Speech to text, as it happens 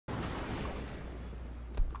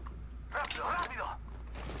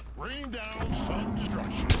Rain down some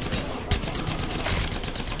destruction.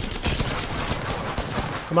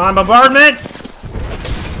 Come on, bombardment!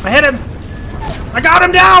 I hit him! I got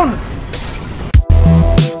him down!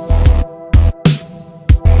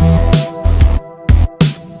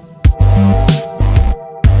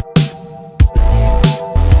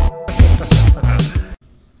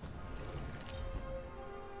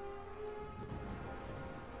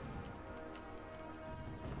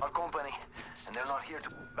 Our company, and they're not here to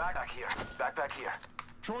back here. Back here.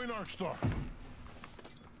 Join Arkstar.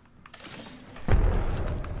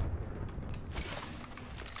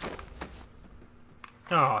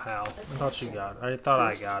 Oh hell! I thought you got it. I thought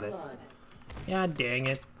I got it. Yeah, dang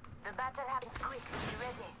it. The battle happens quick. You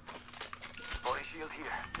ready? Body shield here.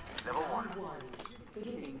 Level 1.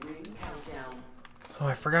 Beginning ring countdown. Oh,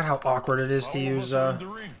 I forgot how awkward it is to All of use us in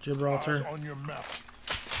the ring. Gibraltar. Eyes on your map.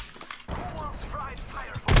 Who wants fried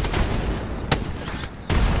fire?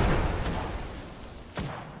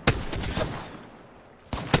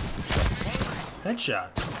 Headshot.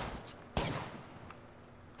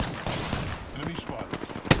 Enemy spotted.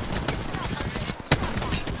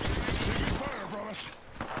 Taking fire, brothers.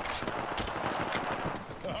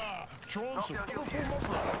 Haha, throwing some Knockdown purple here.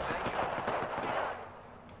 brothers.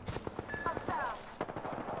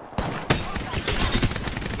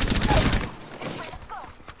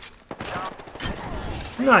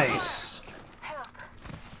 Thank Nice. you.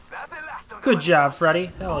 That's the last of Good job,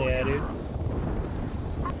 Freddy. Hell yeah, dude.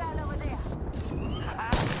 Hostile over there.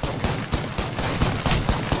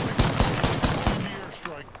 The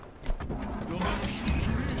airstrike. They'll never shoot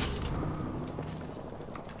you east.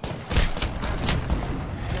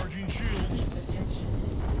 Charging shields.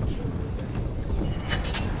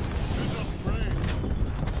 Heads up, grenade.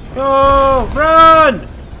 Go! Run!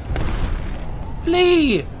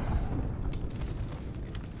 Flee!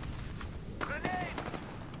 Grenade!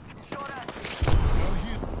 Shot at. Got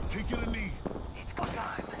hit. Taking a knee. It's go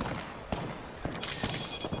time.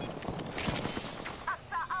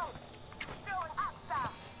 Hostile out. Throwing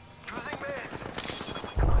hostile. Using mid.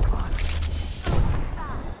 Come on.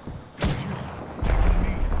 Taking a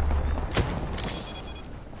knee.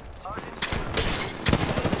 Sergeant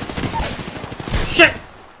Shit!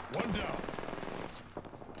 One down.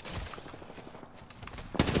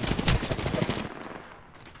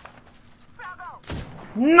 Bravo.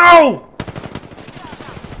 No!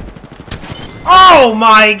 Oh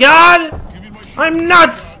my god! Give me my shield. I'm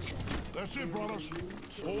nuts! That's it, brothers.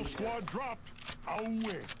 Whole squad dropped.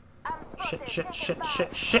 Away.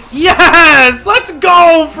 Shit. Yes! Let's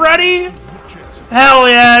go, Freddy! Hell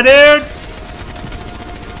yeah, dude!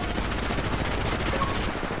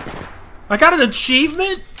 I got an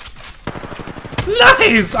achievement?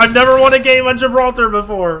 Nice! I've never won a game on Gibraltar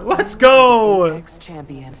before. Let's go!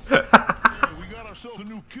 Ex-champions. Hey, we got ourselves a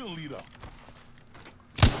new kill leader.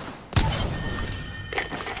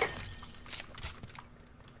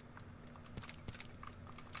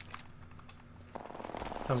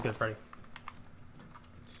 Sounds good, Freddy.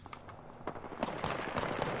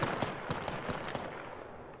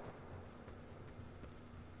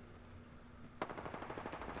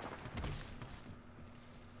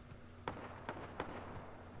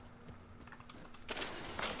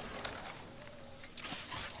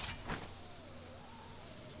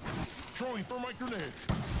 Throwing thermite grenade.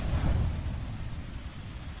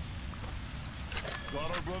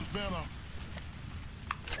 Got our brother's banner.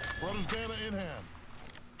 Brother's banner in hand.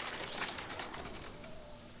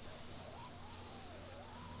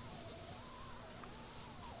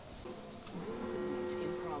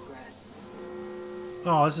 In progress.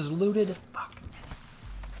 Oh, this is looted? Fuck.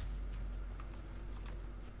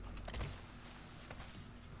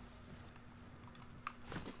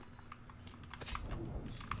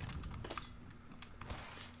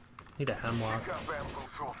 Need a hemlock. got bamboo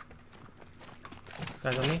thrown.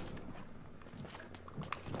 Guys on me?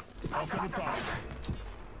 Up to the top.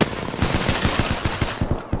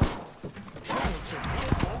 Showing some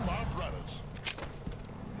help on my brothers.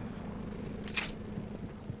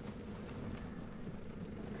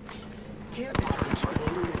 Care package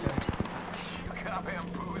being delivered. You got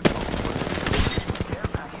bamboos. Care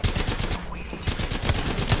package.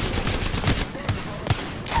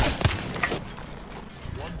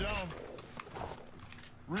 One down.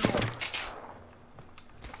 Reload.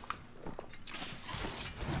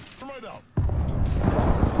 Right out.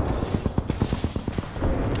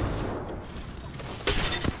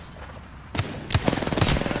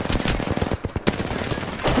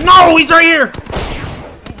 No, he's right here!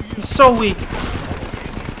 He's so weak.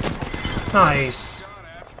 Nice.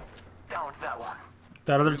 Down that one.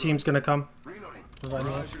 That other team's gonna come. Reloading. Revive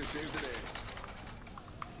me.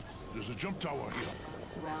 There's a jump tower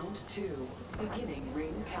here. Round 2. Beginning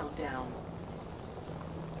ring countdown.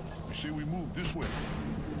 You say we move this way.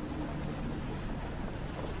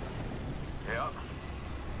 Yeah.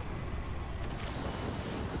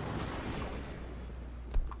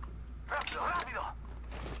 Rápido, rápido.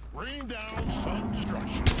 Rain down some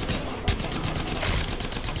destruction.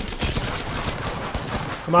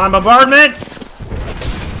 Come on, bombardment!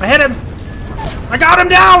 I hit him! I got him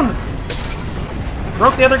down!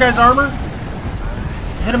 Broke the other guy's armor.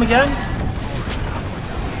 Hit him again.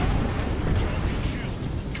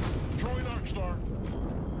 Throwing Arc Star.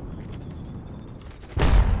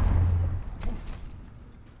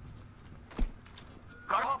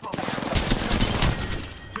 Got up.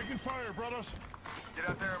 Taking fire, brothers. Get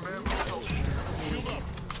out there and bamboozle. Shield up.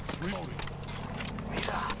 Reloading.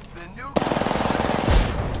 Mira, the new.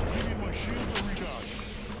 Giving my shields a recharge.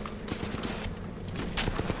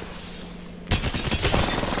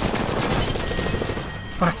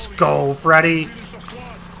 Let's go, Freddy. Finish the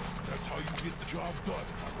squad. That's how you get the job done,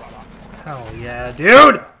 my brother. Hell yeah,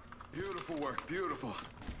 dude! Beautiful work, beautiful.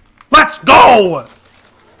 Let's go!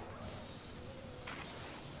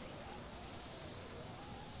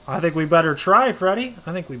 I think we better try, Freddy.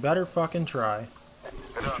 I think we better fucking try.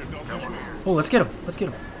 Head up. Check out this way. Oh, let's get him. Let's get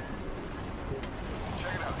him.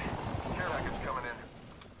 Check it out. Care package coming in.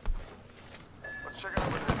 Let's check it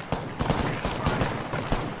out with it.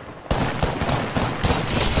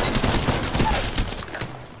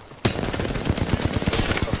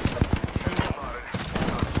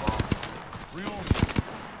 Reloading.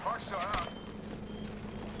 Arc Star out.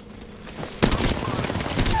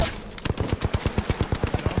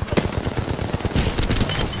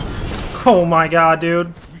 Oh my god,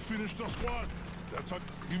 dude. We finished the squad. That's how.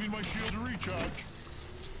 Giving my shield a recharge.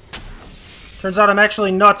 Turns out I'm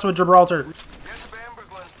actually nuts with Gibraltar. Get the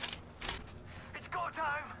bamboozling. It's go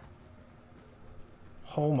time.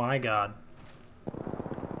 Oh my god.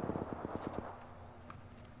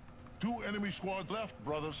 2 enemy squads left,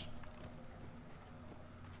 brothers.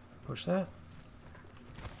 Push that.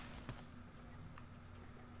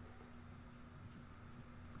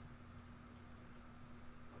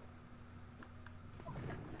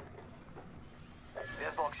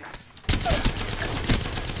 Death box here.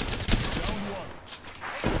 Down one.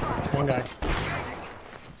 One guy.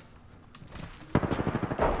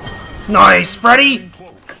 Nice, Freddy!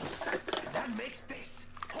 Close. That makes this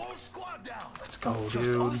whole squad down. Let's go,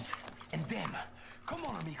 dude. And them. Come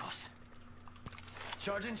on, amigos.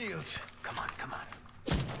 Charging shields. Come on, come on.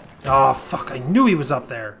 Oh, fuck. I knew he was up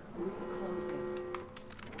there. Closing.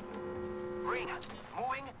 Green,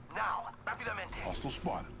 moving now. Rápidamente. Hostile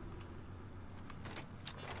spotted.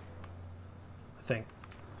 I think.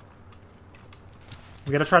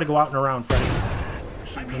 We gotta try to go out and around, Freddy.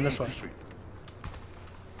 In this way.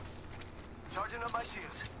 Charging up my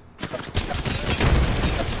shields.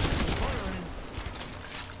 Firing.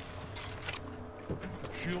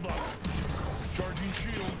 Shield up. Charging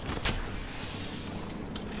shields.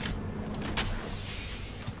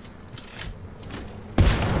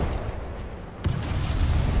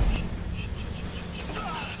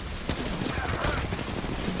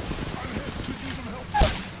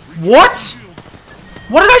 What?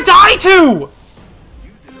 What did I die to?